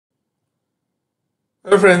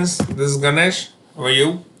Hello friends, this is Ganesh. How are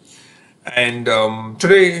you? And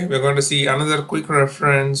today we're going to see another quick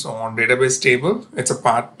reference on database table. It's a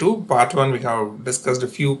part 2. Part 1 we have discussed a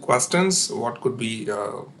few questions, what could be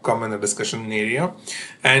come in the discussion area.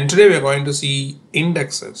 And today we're going to see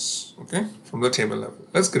indexes, okay, from the table level.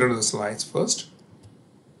 Let's get into the slides first.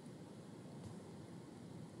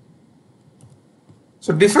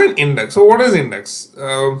 So define index. So what is index?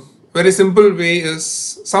 Very simple way is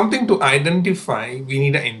something to identify. We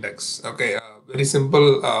need an index. Okay, very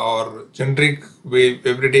simple or generic way.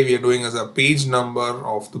 Every day we are doing as a page number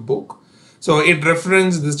of the book. So it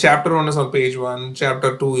references this chapter 1 is on page 1,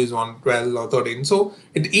 chapter 2 is on 12 or 13. So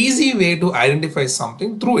it's easy way to identify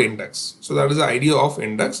something through index. So that is the idea of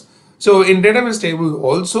index. So in database table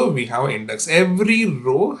also we have index. Every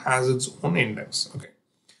row has its own index. Okay.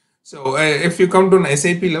 So if you come to an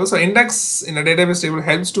SAP level, so index in a database table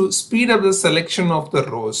helps to speed up the selection of the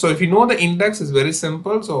rows. So if you know the index is very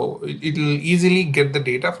simple, so it will easily get the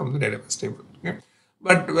data from the database table. Okay.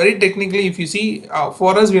 But very technically, if you see,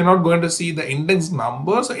 for us, we are not going to see the index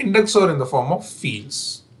numbers. So index are in the form of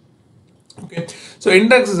fields. Okay, so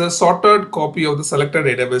index is a sorted copy of the selected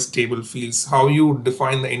database table fields. How you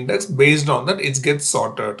define the index, based on that it gets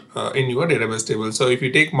sorted in your database table. So if you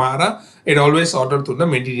take Mara, it always sorted through the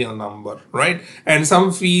material number, right? And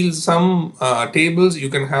some fields, some tables, you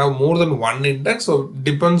can have more than one index. So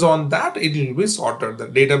depends on that, it will be sorted. The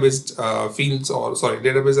database fields or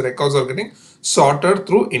database records are getting sorted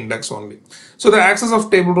through index only. So the access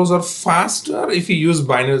of table rows are faster if you use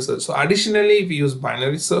binary search. So additionally, if you use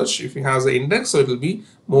binary search, if it has an index, so it will be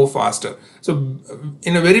more faster. So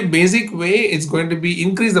in a very basic way, it's going to be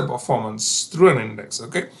increase the performance through an index.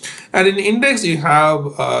 Okay, and in index you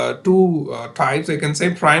have two types. I can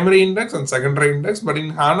say primary index and secondary index. But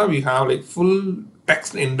in HANA we have like full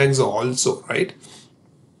text index also, right?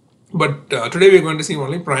 But today we're going to see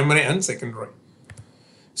only primary and secondary.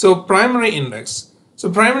 So primary index. So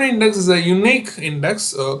primary index is a unique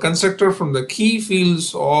index constructed from the key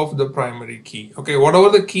fields of the primary key. Okay, whatever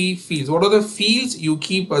the key fields, what are the fields you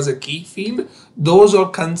keep as a key field, those are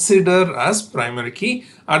considered as primary key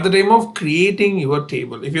at the time of creating your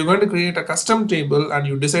table. If you're going to create a custom table and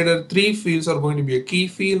you decided 3 fields are going to be a key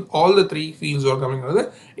field, all the 3 fields are coming under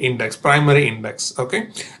the index, primary index. Okay,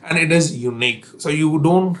 and it is unique. So you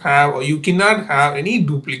don't have, or you cannot have any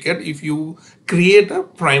duplicate if you create a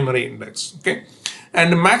primary index. Okay,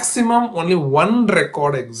 and maximum only one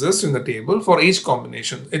record exists in the table for each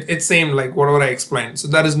combination. It's same like whatever I explained. So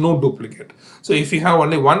there is no duplicate. So if you have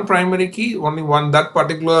only one primary key, only one, that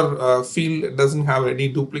particular field doesn't have any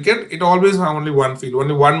duplicate. It always have only one field,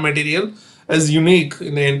 only one material is unique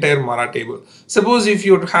in the entire Mara table. Suppose if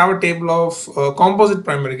you have a table of composite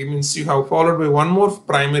primary key, means you have followed by one more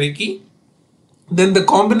primary key, then the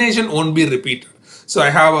combination won't be repeated. So I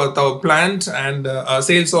have a plant and a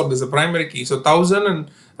sales org is a primary key. So 1000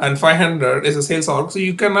 and 500 is a sales org. So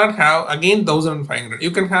you cannot have again 1500.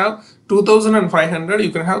 You can have 2500.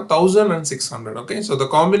 You can have 1600. Okay. So the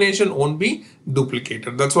combination won't be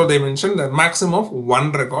duplicated. That's what they mentioned. The maximum of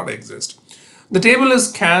one record exists. The table is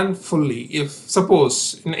scanned fully. If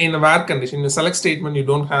suppose in a where condition, in a select statement, you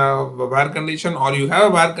don't have a where condition, or you have a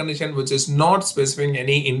where condition which is not specifying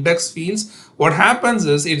any index fields, what happens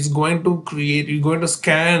is it's going to create, you're going to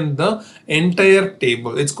scan the entire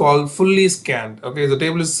table. It's called fully scanned. Okay, the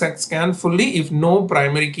table is scanned fully if no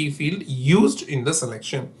primary key field used in the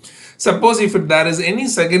selection. Suppose if there is any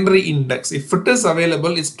secondary index, if it is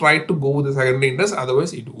available, it's tried to go with the secondary index,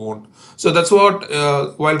 otherwise it won't. So that's what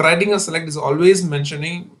while writing a select is always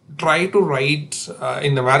mentioning, try to write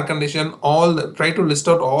in the where condition try to list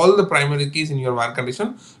out all the primary keys in your where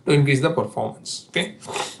condition to increase the performance. Okay.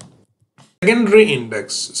 Secondary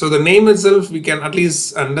index. So the name itself we can at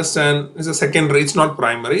least understand is a secondary. It's not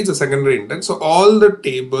primary. It's a secondary index. So all the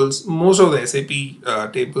tables, most of the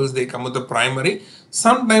SAP tables, they come with the primary.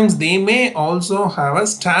 Sometimes they may also have a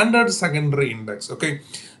standard secondary index. Okay.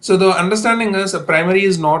 So the understanding is a primary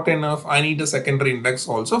is not enough. I need a secondary index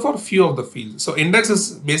also for few of the fields. So index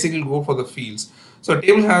is basically go for the fields. So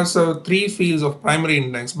table has 3 fields of primary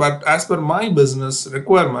index, but as per my business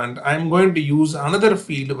requirement, I'm going to use another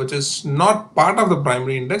field which is not part of the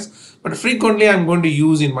primary index, but frequently I'm going to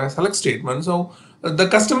use in my select statement. So the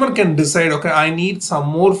customer can decide, okay, I need some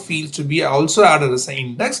more fields to be also added as an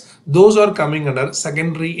index. Those are coming under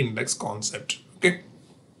secondary index concept. Okay.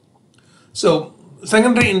 So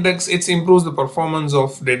secondary index, it improves the performance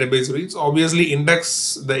of database reads. Obviously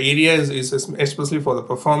index, the area is especially for the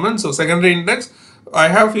performance. So secondary index I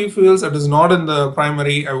have few fields that is not in the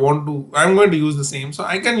primary. I'm going to use the same. So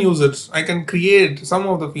I can use it. I can create some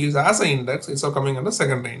of the fields as an index instead of coming under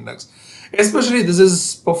secondary index. Especially this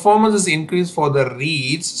is performance is increased for the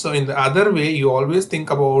reads. So in the other way, you always think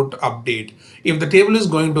about update. If the table is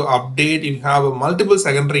going to update, if you have a multiple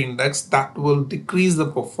secondary index, that will decrease the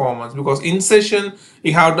performance, because in session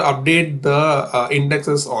you have to update the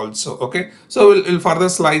indexes also. Okay, so we'll further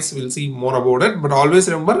slides, we'll see more about it, but always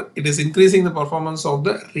remember it is increasing the performance of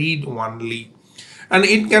the read only. And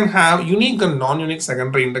it can have unique and non-unique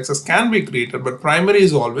secondary indexes can be created, but primary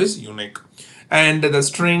is always unique. And the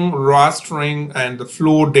string, raw string, and the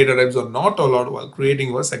float data types are not allowed while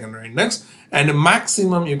creating a secondary index. And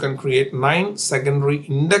maximum you can create 9 secondary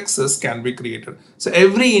indexes can be created. So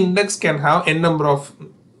every index can have n number of,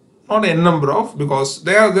 not n number of, because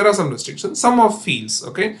there are some restrictions, some of fields.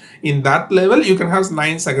 Okay, in that level you can have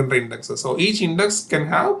 9 secondary indexes. So each index can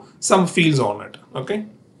have some fields on it. Okay.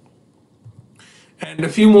 And a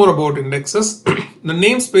few more about indexes. The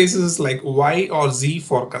namespaces is like Y or Z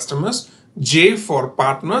for customers, J for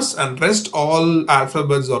partners, and rest all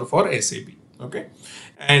alphabets are for SAP. Okay.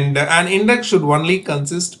 And an index should only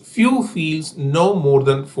consist few fields, no more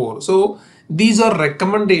than 4. So these are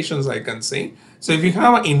recommendations, I can say. So if you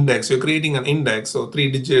have an index, you're creating an index, so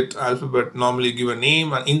 3-digit alphabet, normally you give a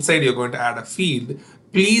name, and inside you're going to add a field.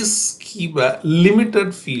 Please keep a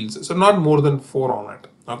limited fields, so not more than 4 on it.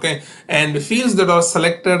 Okay, and fields that are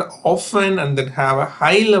selected often and that have a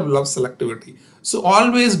high level of selectivity. So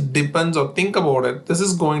always depends, or think about it. This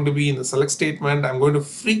is going to be in the select statement. I'm going to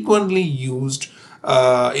frequently used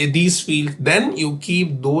these fields. Then you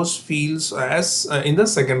keep those fields as in the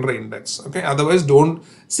secondary index. Okay, otherwise don't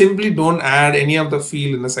add any of the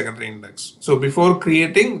field in the secondary index. So before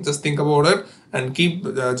creating, just think about it and keep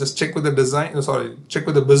just check with the design. Sorry, check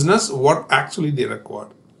with the business what actually they require.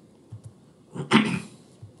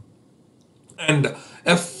 And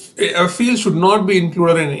a field should not be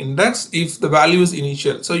included in an index if the value is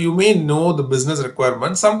initial. So you may know the business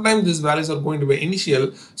requirement. Sometimes these values are going to be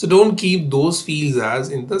initial. So don't keep those fields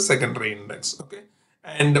as in the secondary index. Okay.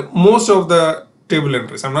 And most of the table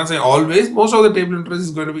entries, I'm not saying always, most of the table entries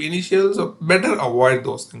is going to be initial. So better avoid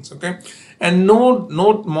those things. Okay. And not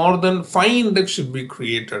more than 5 index should be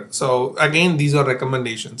created. So again, these are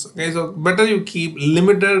recommendations. Okay. So better you keep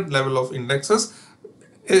limited level of indexes.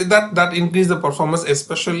 That increase the performance,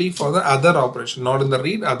 especially for the other operation, not in the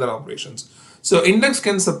read, other operations. So index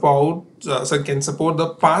can support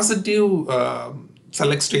the positive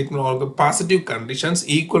select statement or the positive conditions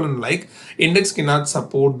equal and like. Index cannot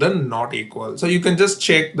support the not equal. So you can just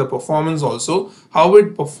check the performance also, how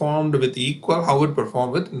it performed with equal, how it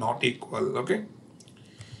performed with not equal. Okay.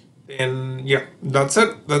 And yeah, that's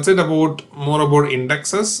it about more about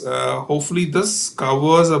indexes. Hopefully this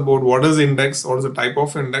covers about what is index, what is the type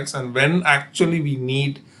of index, and when actually we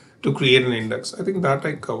need to create an index. I think that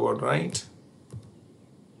I covered, right?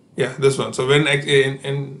 Yeah, this one. So when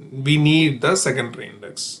we need the secondary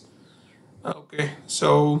index. Okay,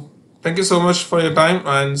 so thank you so much for your time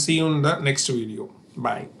and see you in the next video.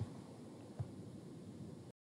 Bye.